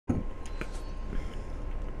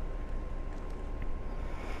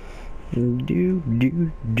Do do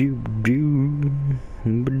do do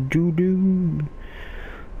do do.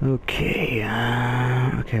 Okay,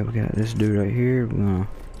 okay, we got this dude right here. We're gonna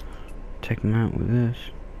take him out with this.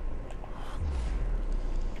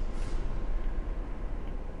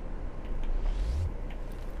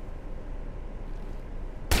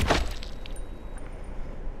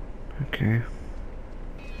 Okay.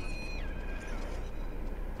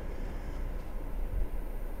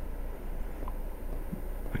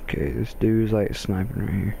 Okay, this dude's like sniping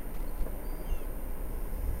right here.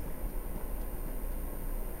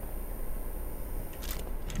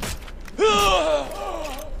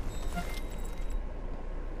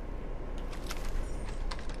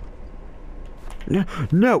 No,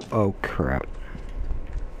 no! Oh crap.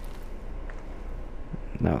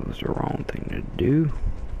 That was the wrong thing to do.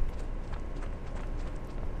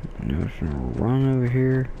 No, it's gonna run over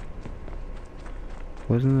here.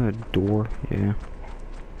 Wasn't that a door? Yeah.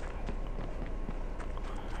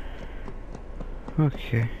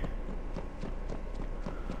 Okay.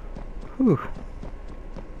 Whew.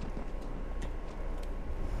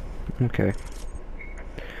 Okay.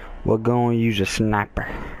 We're gonna use a sniper.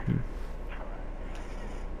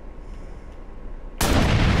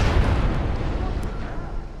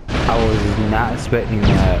 I was not expecting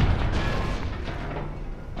that.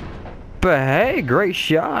 But hey, great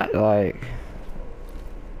shot, like.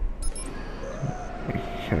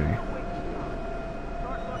 Okay.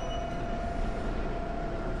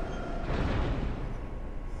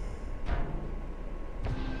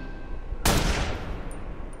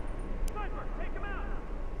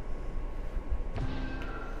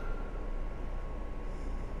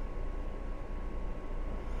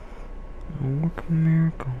 Work a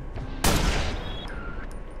miracle.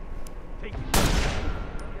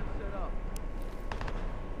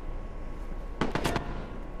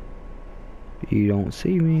 You don't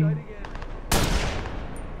see me.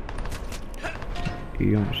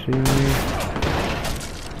 You don't see me.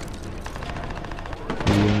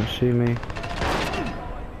 You don't see me.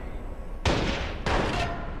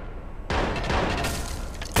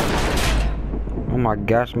 Oh my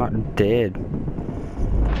gosh, I'm not dead.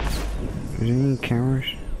 Is there any cameras?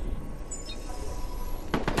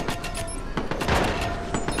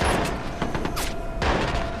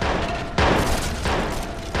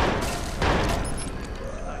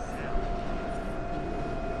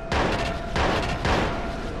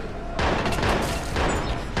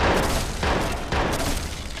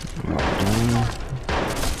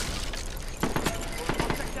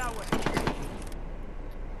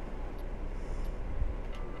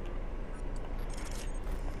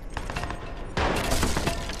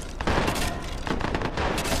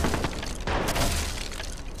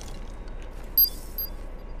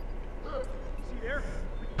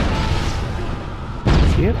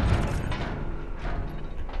 Yep.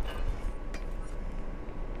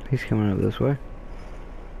 He's coming up this way.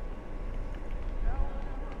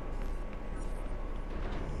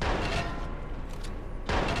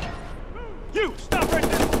 You stop right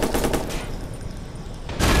there.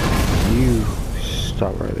 You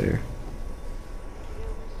stop right there.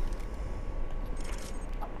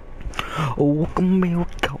 Oh, come here,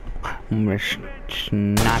 go. I'm gonna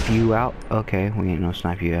snipe you out. Okay, we ain't no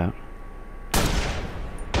snipe you out.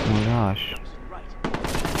 Oh my gosh.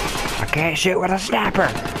 I can't shoot with a sniper!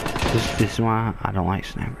 This is why I don't like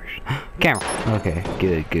snipers. Camera! Okay,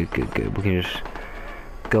 good. We can just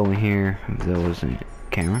go in here if there wasn't a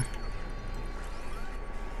camera.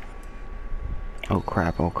 Oh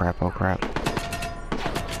crap. Okay.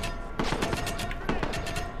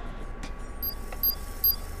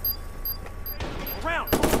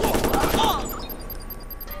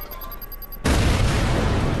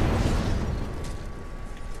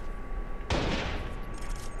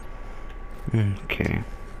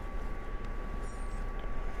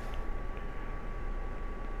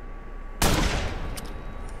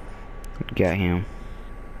 Got him.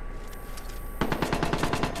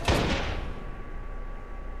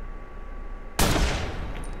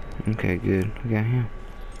 Okay, good. We got him.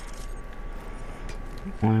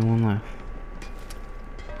 Only one left.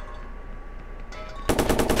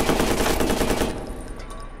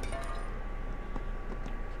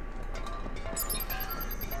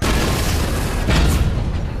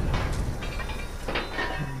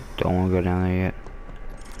 Don't want to go down there yet.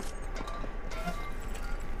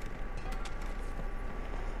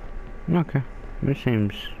 Okay, this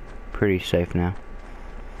seems pretty safe now.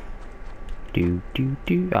 Do.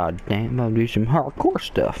 Oh damn, I'll do some hardcore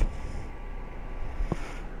stuff.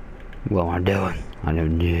 What am I doing? I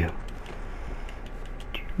don't know.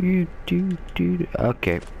 Do.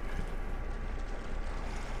 Okay.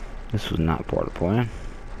 This was not part of the plan.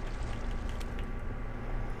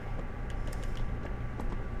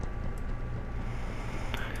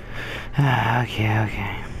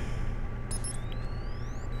 Okay.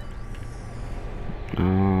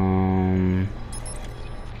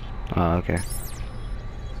 Oh, okay.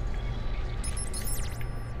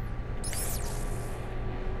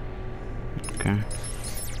 Okay.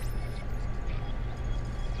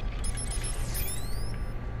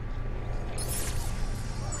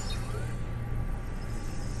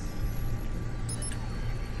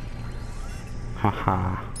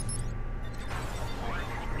 Haha.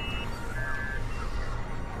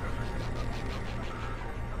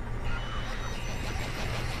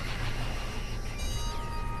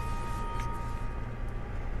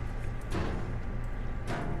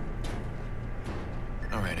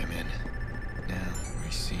 All right, I'm in. Now,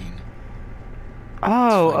 Racine.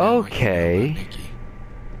 Oh, okay.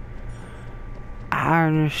 I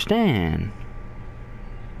understand.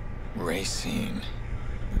 Racine.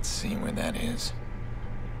 Let's see where that is.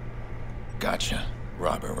 Gotcha.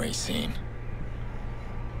 Robert Racine.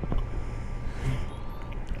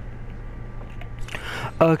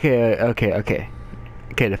 Okay,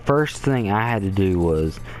 the first thing I had to do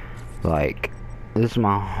was, like, this is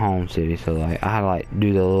my home city, so, like, I had to, like,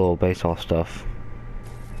 do the little baseball stuff.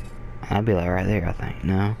 I'd be, like, right there, I think.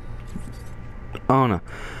 No? I don't know.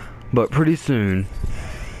 But pretty soon,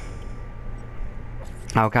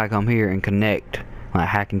 I'll kind of come here and connect, like,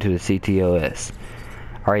 hack into the CTOS.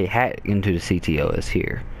 I already hacked into the CTOS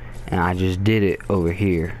here. And I just did it over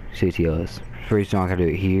here, CTOS. Pretty soon I can do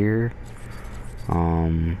it here.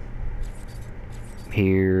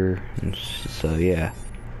 Here. So, yeah.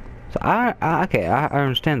 So, I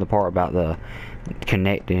understand the part about the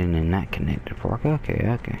connecting and not connected part.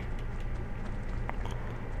 Okay.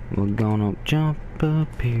 We're gonna jump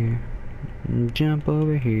up here. Jump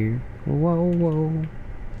over here. Whoa.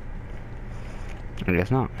 I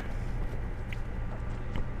guess not.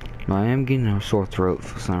 But I am getting a sore throat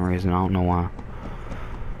for some reason. I don't know why.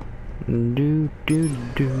 Do.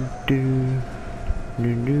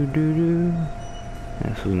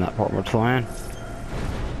 This was not part of my plan.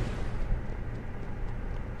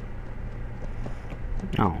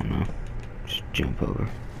 I don't know. Just jump over.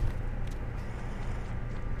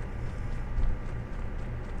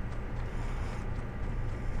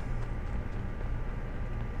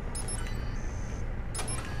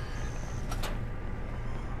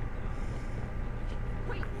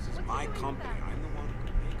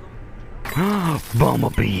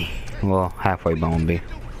 Bumblebee. Well, halfway Bumblebee.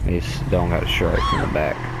 They just don't got a strike in the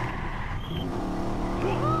back.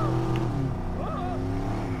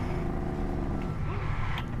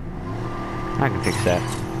 I can fix that.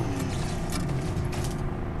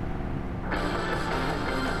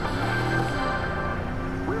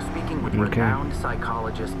 We're speaking with renowned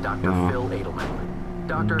psychologist Dr. Phil Edelman.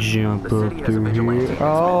 Doctor, Jump the city up has a through vigilante here. in its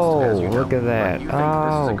Oh, midst, as you look know, at that. but you think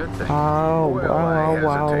this is a good thing. Well, I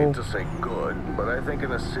hesitate to say good, but I think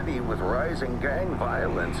in a city with rising gang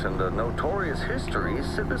violence and a notorious history,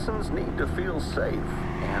 citizens need to feel safe.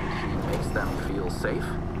 And he makes them feel safe?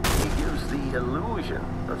 He gives the illusion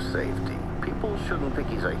of safety. People shouldn't think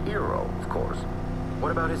he's a hero, of course.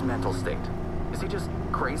 What about his mental state? Is he just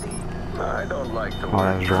crazy? I don't like the Oh,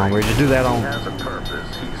 word that's wrong. Where'd you do that He on? has a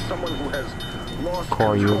purpose. He's someone who has lost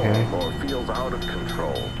Car, you control okay? or feels out of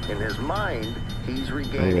control. In his mind, he's There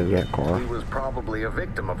regaining goes it. that car. He was probably a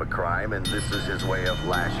victim of a crime, and this is his way of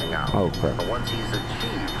lashing out. Oh, crap. But once he's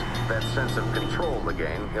achieved that sense of control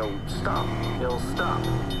again, he'll stop. He'll stop.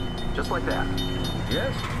 Just like that.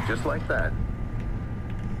 Yes, just like that.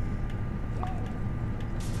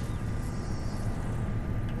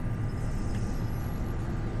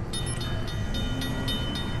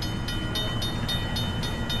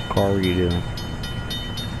 Car, what are you doing?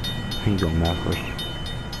 You going backwards.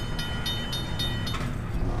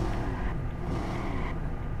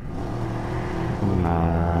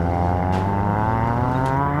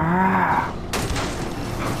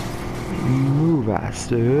 Move, I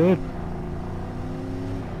said.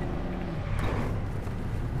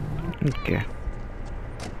 Okay.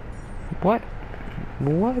 What?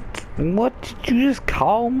 What did you just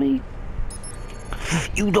call me?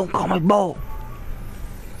 You don't call me Bo.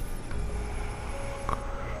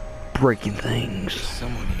 Breaking things.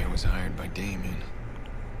 Someone here was hired by Damien.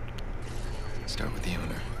 Start with the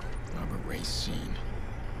owner, Robert Racine.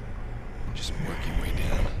 Just work your way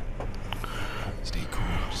down. Stay cool.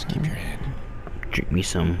 Just keep your head. Drink me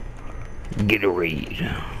some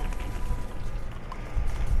Gatorade.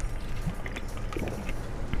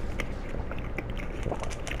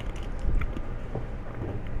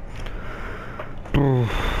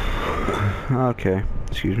 Okay,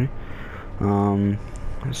 excuse me.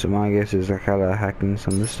 So my guess is I gotta hack in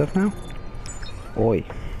some of this stuff now. Oi.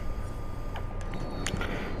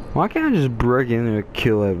 Why can't I just break in there and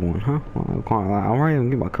kill everyone, huh? Well, I'm already gonna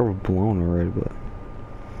get my cover blown already, but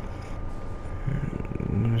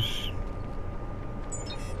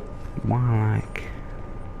why, like,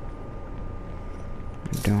 I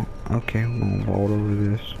don't. Okay, we're gonna vault over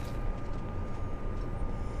this.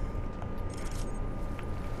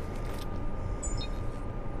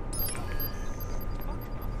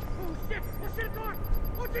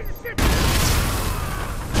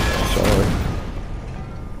 Sorry.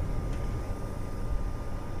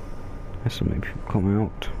 That's so many people come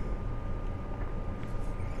out.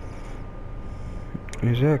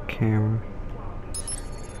 Is that a camera?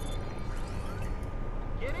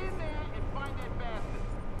 Get in there and find that bastard.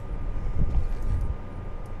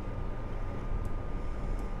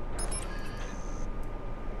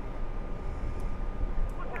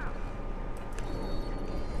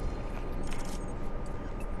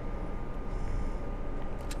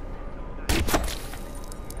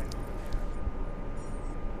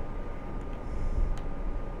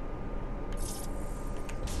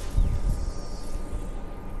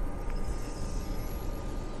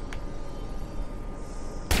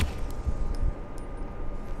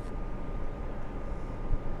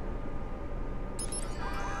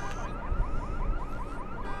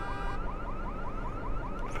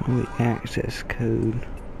 Only access code.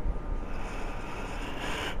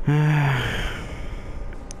 I'm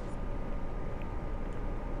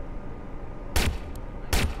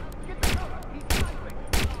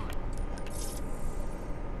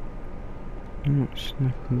not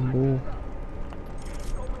sniping the ball.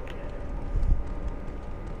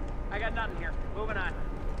 I got nothing here. Moving on.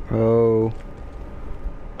 Oh.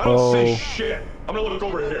 I don't see shit. I'm gonna look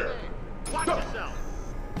over here. Watch yourself.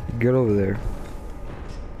 Get over there.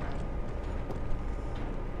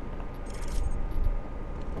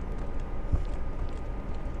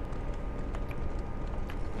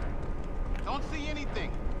 Don't see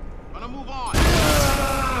anything. Gonna move on.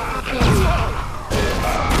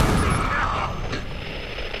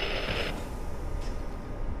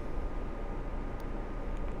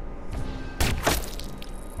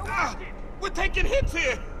 We're taking hits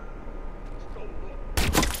here.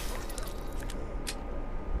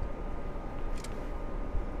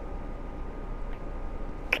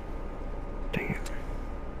 Dang it.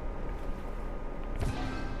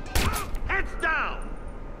 Heads down.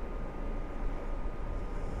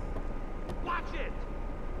 Watch it.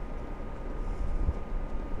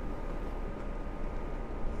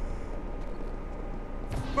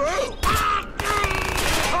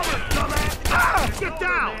 Get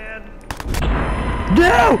down!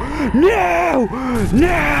 No! No!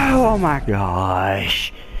 No! Oh my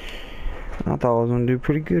gosh. I thought I was gonna do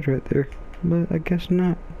pretty good right there. But I guess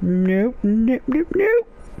not. Nope, nope, nope, nope.